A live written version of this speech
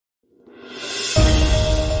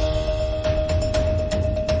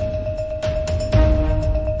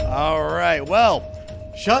right, well,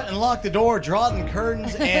 shut and lock the door, draw the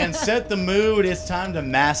curtains, and set the mood. It's time to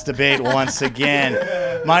masturbate once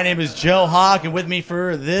again. My name is Joe Hawk, and with me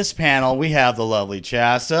for this panel, we have the lovely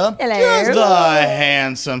Chasta. Hello. The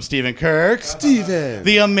handsome Stephen Kirk. Steven.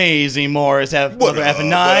 The amazing Morris F.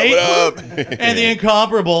 Knight. And the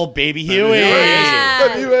incomparable Baby Huey.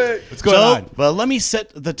 What's going on? But let me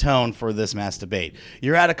set the tone for this masturbate.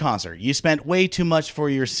 You're at a concert. You spent way too much for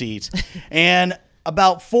your seats, and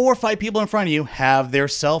about 4 or 5 people in front of you have their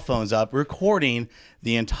cell phones up recording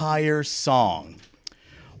the entire song.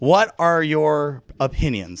 What are your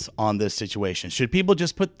opinions on this situation? Should people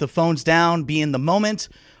just put the phones down, be in the moment,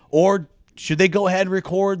 or should they go ahead and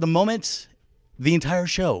record the moment, the entire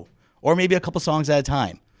show, or maybe a couple songs at a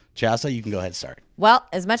time? Chasta, you can go ahead and start. Well,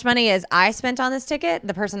 as much money as I spent on this ticket,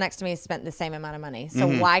 the person next to me spent the same amount of money. So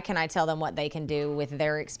why can I tell them what they can do with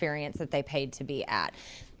their experience that they paid to be at?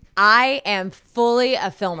 I am fully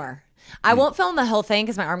a filmer. I won't film the whole thing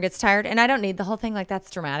because my arm gets tired, and I don't need the whole thing. Like,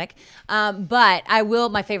 that's dramatic. But I will,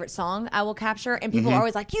 my favorite song I will capture, and people are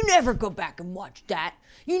always like, you never go back and watch that.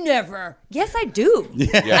 You never. Yes, I do. Yeah.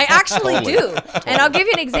 I actually do. And I'll give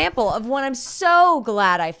you an example of one I'm so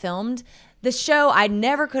glad I filmed. The show I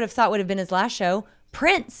never could have thought would have been his last show,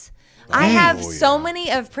 Prince. I have so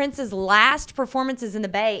many of Prince's last performances in the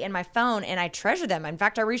Bay in my phone, and I treasure them. In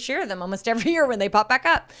fact, I reshare them almost every year when they pop back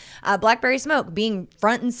up. Blackberry Smoke being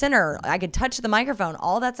front and center. I could touch the microphone.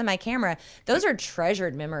 All that's in my camera. Those are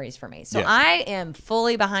treasured memories for me. So I am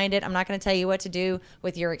fully behind it. I'm not going to tell you what to do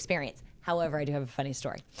with your experience. However, I do have a funny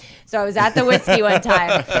story. So I was at the Whiskey one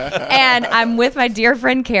time, and I'm with my dear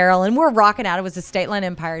friend Carol, and we're rocking out. It was a State Line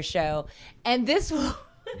Empire show, and this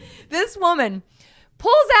woman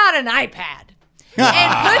pulls out an iPad and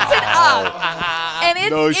puts it up, and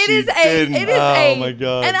it is an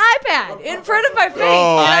iPad in front of my face,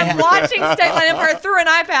 and I'm watching State Line Empire through an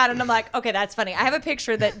iPad, and I'm like, okay, that's funny. I have a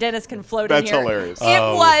picture that Dennis can float in here. That's hilarious. It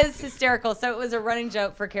was hysterical. So it was a running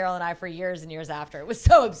joke for Carol and I for years and years after. It was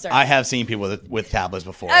so absurd. I have seen people with tablets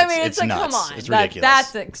before. I mean, it's like, nuts. come on. It's ridiculous.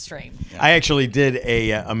 That's extreme. Yeah. I actually did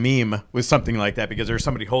a meme with something like that because there's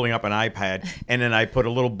somebody holding up an iPad, and then I put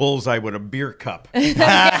a little bullseye with a beer cup.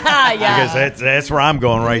 Because that's where I'm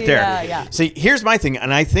going right there. Yeah. See, here's my thing,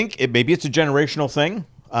 and I think maybe it's a generational thing.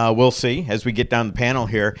 We'll see as we get down the panel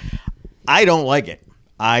here. I don't like it.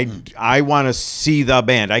 I want to see the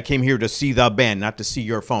band. I came here to see the band, not to see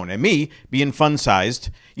your phone. And me being fun-sized,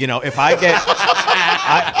 you know, if I get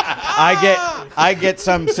I get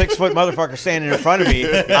some 6-foot motherfucker standing in front of me,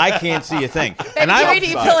 I can't see a thing. And do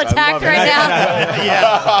you feel attacked right now?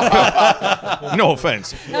 Yeah. No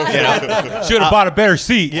offense. You know, should have bought a better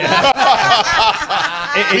seat.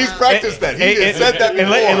 He's practiced that. He has said that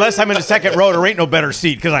before. Unless I'm in the second row, there ain't no better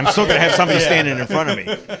seat because I'm still gonna have somebody standing in front of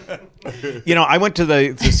me. You know, I went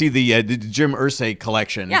to see the Jim Irsay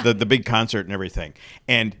collection, the big concert and everything,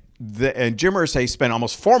 and Jim Irsay spent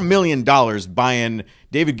almost $4 million buying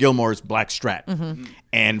David Gilmour's Black Strat.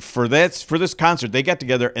 And for this concert, they got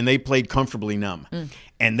together and they played Comfortably Numb.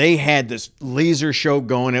 And they had this laser show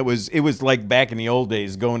going. It was like back in the old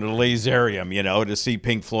days going to the Laserium, you know, to see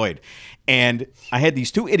Pink Floyd. And I had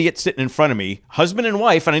these 2 idiots sitting in front of me, husband and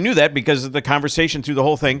wife, and I knew that because of the conversation through the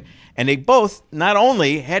whole thing. And they both not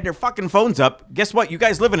only had their fucking phones up, guess what? You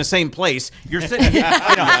guys live in the same place. You're sitting, you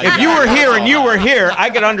know, if you were here and you were here,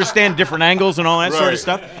 I could understand different angles and all that sort of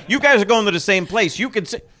stuff. You guys are going to the same place. You could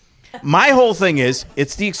sit. My whole thing is,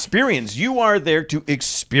 it's the experience. You are there to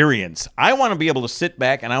experience. I want to be able to sit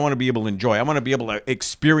back and I want to be able to enjoy. I want to be able to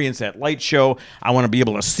experience that light show. I want to be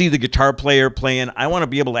able to see the guitar player playing. I want to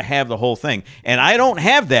be able to have the whole thing. And I don't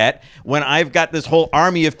have that when I've got this whole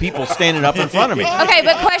army of people standing up in front of me. Okay,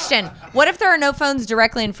 but question. What if there are no phones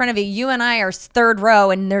directly in front of you? You and I are 3rd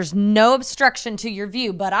row and there's no obstruction to your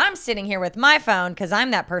view, but I'm sitting here with my phone because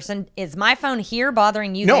I'm that person. Is my phone here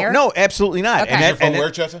bothering you there? No, absolutely not. Okay. Is your phone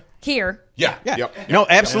where, Chasta? Here. Yeah. Yep. No,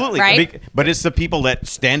 absolutely. Right? But it's the people that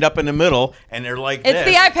stand up in the middle and they're like It's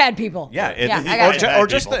the iPad people. Or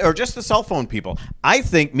just the cell phone people. I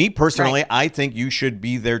think, me personally, I think you should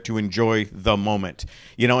be there to enjoy the moment.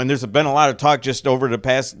 You know, and there's been a lot of talk just over the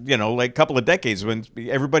past, you know, like couple of decades when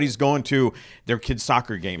everybody's going to their kid's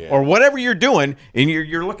soccer game or whatever you're doing, and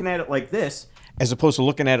you're looking at it like this, as opposed to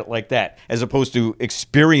looking at it like that, as opposed to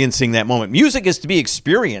experiencing that moment. Music is to be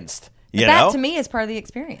experienced. But that to me is part of the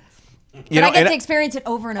experience. But I get to experience it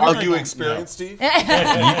over and over again. Are you experienced, Steve?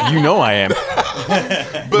 You know I am.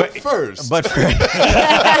 But first.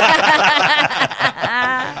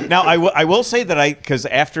 Now, I will say that because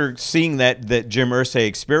after seeing that Jim Irsay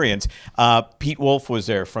experience, Pete Wolf was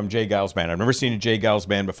there from Jay Giles Band. I've never seen a Jay Giles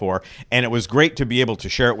Band before, and it was great to be able to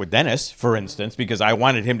share it with Dennis, for instance, because I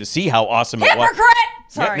wanted him to see how awesome it was.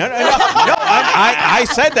 Sorry. No. I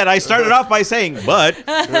said that. I started off by saying, but,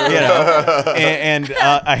 and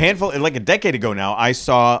a handful, like a decade ago now, I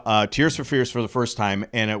saw Tears for Fears for the first time,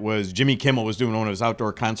 and it was Jimmy Kimmel was doing one of his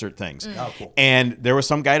outdoor concert things. Oh, cool. And there was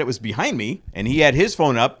some guy that was behind me, and he had his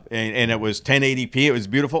phone up, and it was 1080p. It was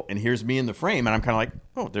beautiful, and here's me in the frame, and I'm kind of like,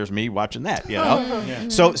 oh, there's me watching that, Yeah.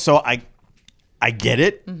 So I get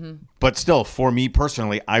it, but still, for me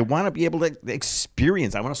personally, I want to be able to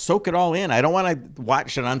experience. I want to soak it all in. I don't want to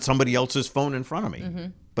watch it on somebody else's phone in front of me.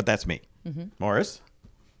 But that's me. Morris?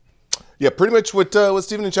 Yeah, pretty much what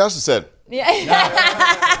Stephen and Chasta said.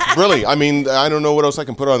 Yeah. Really, I mean, I don't know what else I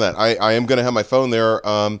can put on that. I am going to have my phone there.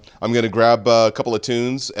 I'm going to grab a couple of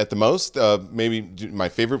tunes at the most, maybe my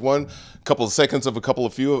favorite one, a couple of seconds of a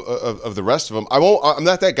few of the rest of them. I'm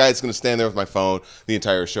not that guy that's going to stand there with my phone the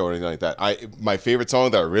entire show or anything like that. My favorite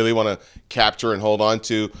song that I really want to capture and hold on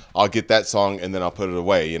to, I'll get that song and then I'll put it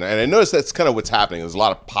away. And I noticed that's kind of what's happening. There's a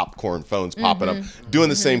lot of popcorn phones popping up, doing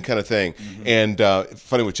the same kind of thing. And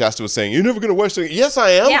funny what Chasta was saying, you're never going to watch it. Yes,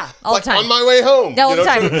 I am. Yeah, all the time. On my way home. All the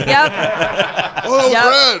time. Yep. Oh,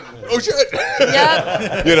 Brad. Oh, shit.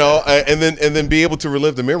 Yep. And then be able to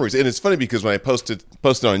relive the memories. And it's funny because when I post it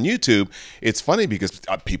on YouTube, it's funny because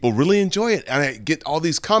people really enjoy it. And I get all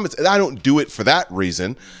these comments. And I don't do it for that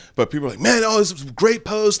reason. But people are like, man, this is a great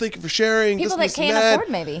post. Thank you for sharing. People this, that and can't that.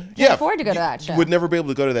 afford maybe. Can't afford to go to that show. You would never be able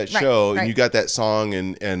to go to that show. Right. And you got that song.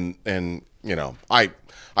 And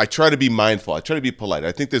I try to be mindful. I try to be polite.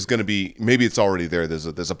 I think there's going to be, maybe it's already there. There's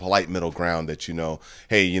a polite middle ground that,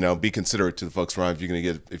 hey, be considerate to the folks around. If you're going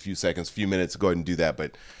to get a few seconds, a few minutes, go ahead and do that.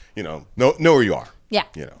 But, know where you are. Yeah.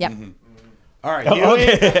 Yep. All right,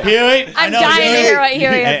 Huey. I'm dying to hear what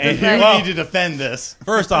Huey has to say. You need to defend this.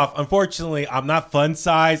 First off, unfortunately, I'm not fun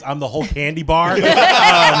size. I'm the whole candy bar. He's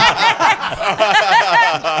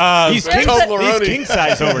king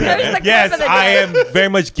size over there. Yes, I am very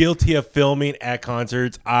much guilty of filming at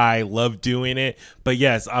concerts. I love doing it. But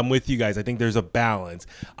yes, I'm with you guys. I think there's a balance.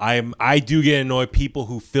 I do get annoyed people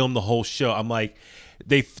who film the whole show. I'm like,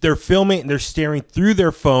 they're filming and they're staring through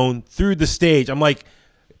their phone, through the stage. I'm like,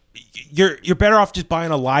 you're better off just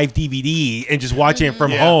buying a live DVD and just watching it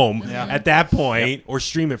from home at that point, or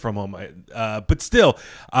stream it from home. But still,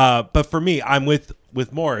 but for me, I'm with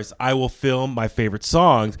Morris. I will film my favorite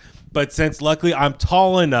songs, but since luckily I'm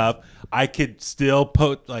tall enough, I could still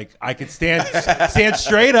I could stand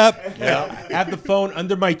straight up, have the phone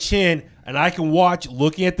under my chin, and I can watch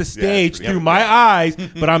looking at the stage through my eyes,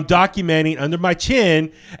 but I'm documenting under my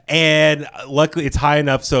chin, and luckily it's high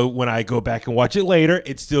enough so when I go back and watch it later,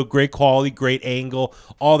 it's still great quality, great angle,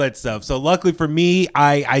 all that stuff. So luckily for me,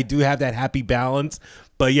 I do have that happy balance.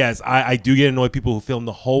 But yes, I do get annoyed people who film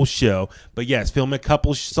the whole show. But yes, film a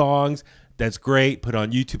couple songs. That's great. Put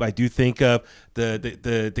on YouTube. I do think of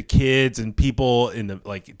the kids and people in the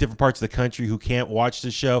different parts of the country who can't watch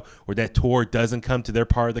the show, or that tour doesn't come to their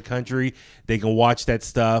part of the country. They can watch that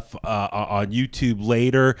stuff on YouTube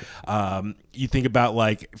later. You think about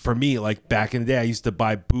for me, back in the day, I used to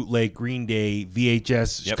buy bootleg Green Day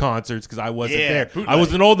VHS concerts because I wasn't there. Bootleg. I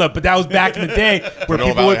wasn't old enough, but that was back in the day where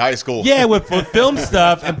people would high school. Yeah, would film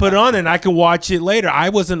stuff and put it on, and I could watch it later. I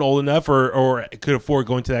wasn't old enough or could afford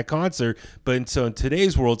going to that concert. But so in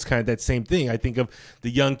today's world, it's kind of that same thing. I think of the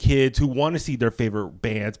young kids who want to see their favorite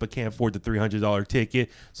bands but can't afford the $300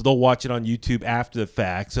 ticket, so they'll watch it on YouTube after the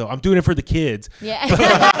fact. So I'm doing it for the kids. Yeah.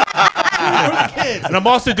 And I'm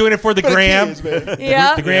also doing it for the gram.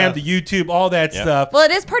 The gram, the YouTube, all that stuff. Well,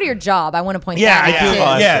 it is part of your job. I want to point that out.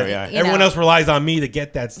 I do. Everyone else relies on me to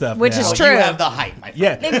get that stuff. Which is true. You have the hype, my friend.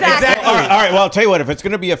 Yeah, exactly. All right. Well, I'll tell you what. If it's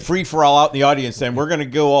going to be a free-for-all out in the audience, then we're going to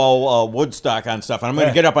go all Woodstock on stuff, and I'm going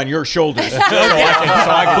to get up on your shoulders. so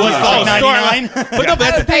I can But no,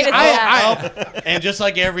 that's the thing. And just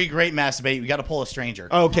like every great masturbate, we got to pull a stranger.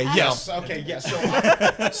 Okay, yes.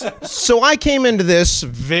 So I came into this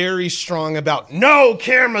very strong about no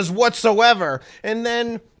cameras whatsoever. And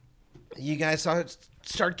then you guys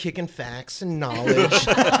start kicking facts and knowledge,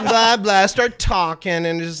 blah, blah, start talking.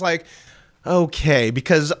 And it's just like, okay,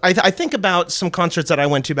 because I think about some concerts that I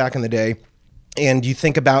went to back in the day, and you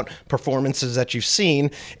think about performances that you've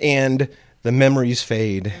seen, and the memories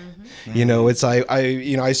fade. It's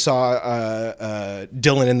I saw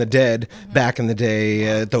Dylan and the Dead back in the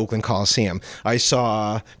day at the Oakland Coliseum. I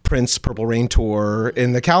saw Prince Purple Rain Tour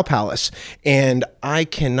in the Cow Palace, and I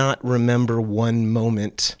cannot remember one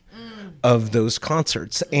moment of those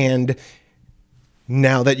concerts. And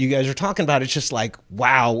now that you guys are talking about it, it's just like,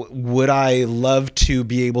 wow, would I love to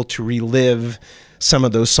be able to relive some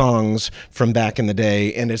of those songs from back in the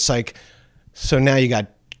day? And it's like, so now you got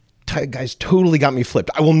guys totally got me flipped.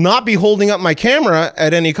 I will not be holding up my camera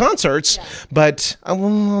at any concerts, but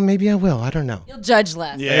maybe I will. I don't know. You'll judge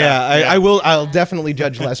less. I will. I'll definitely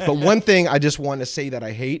judge less. But one thing I just want to say that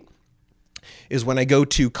I hate is when I go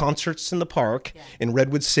to concerts in the park in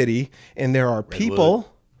Redwood City, and there are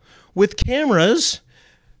people with cameras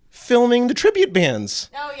filming the tribute bands.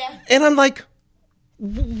 Oh yeah. And I'm like,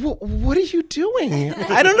 what are you doing?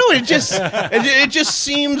 I don't know. It just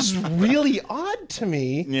seems really odd to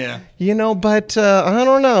me. Yeah. But I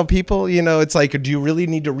don't know. People, it's like, do you really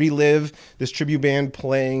need to relive this tribute band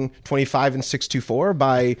playing 25 and 624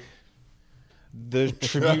 by the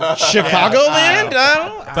tribute Chicagoland?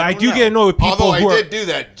 But I do get annoyed with people Although who I are, did do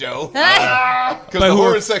that, Joe. Because the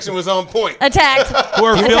horror section was on point. Attacked. who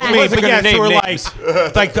are filming, but gonna yes, name who are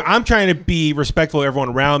names. like I'm trying to be respectful of everyone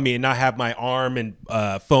around me and not have my arm and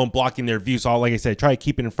phone blocking their view. So, like I said, try to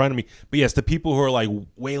keep it in front of me. But yes, the people who are like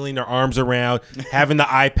wailing their arms around, having the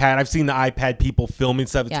iPad. I've seen the iPad people filming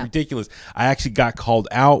stuff. It's ridiculous. I actually got called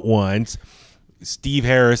out once. Steve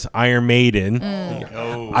Harris, Iron Maiden.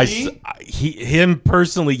 Him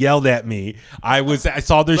personally yelled at me. I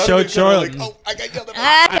saw their show at Shoreline. Like, I got yelled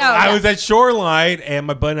at. I was at Shoreline, and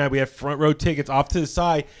my buddy and I, we had front row tickets off to the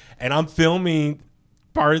side, and I'm filming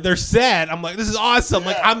part of their set. I'm like, this is awesome.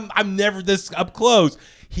 Like, I'm never this up close.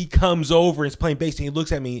 He comes over and is playing bass, and he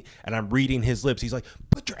looks at me, and I'm reading his lips. He's like,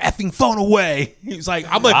 put your effing phone away. He's like,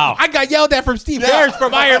 I'm like, I got yelled at from Steve Harris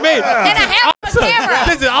from Iron Maiden. And I have a camera.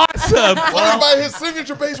 This is awesome. I'm by his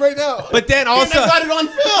signature bass right now. But then also, I got it on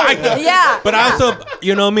film. But also,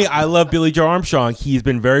 you know me, I love Billy Joe Armstrong. He's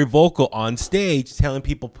been very vocal on stage telling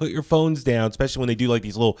people, put your phones down, especially when they do like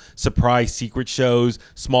these little surprise secret shows,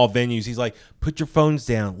 small venues. He's like, put your phones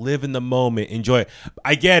down, live in the moment, enjoy it.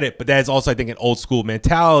 I get it, but that's also, I think, an old school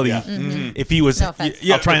mentality. If he was, No offense.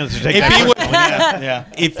 I'll try not to take that.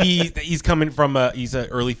 If he's coming from he's an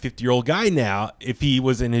early 50-year-old guy now. If he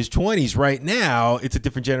was in his 20s right now, it's a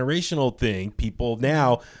different generational thing. People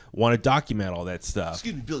now want to document all that stuff.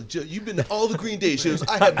 Excuse me, Billy Joe. You've been to all the Green Day shows.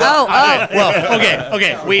 I have not. Well,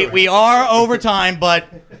 okay. We are over time,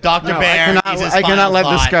 but Dr. Bear, I cannot let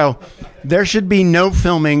this go. There should be no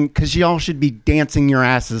filming because y'all should be dancing your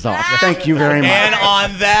asses off. Thank you very much. And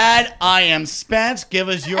on that, I am spent. Give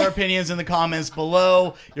us your opinions in the comments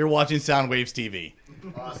below. You're watching Soundwaves TV.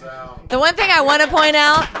 Awesome. The one thing I want to point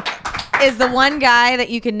out is the one guy that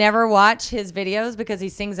you can never watch his videos because he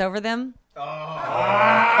sings over them. This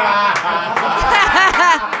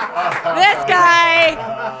guy.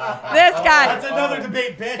 That's another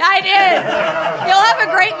debate, bitch. I did. You'll have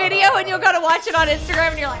a great video and you'll go to watch it on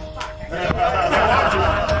Instagram and you're like,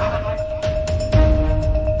 fuck.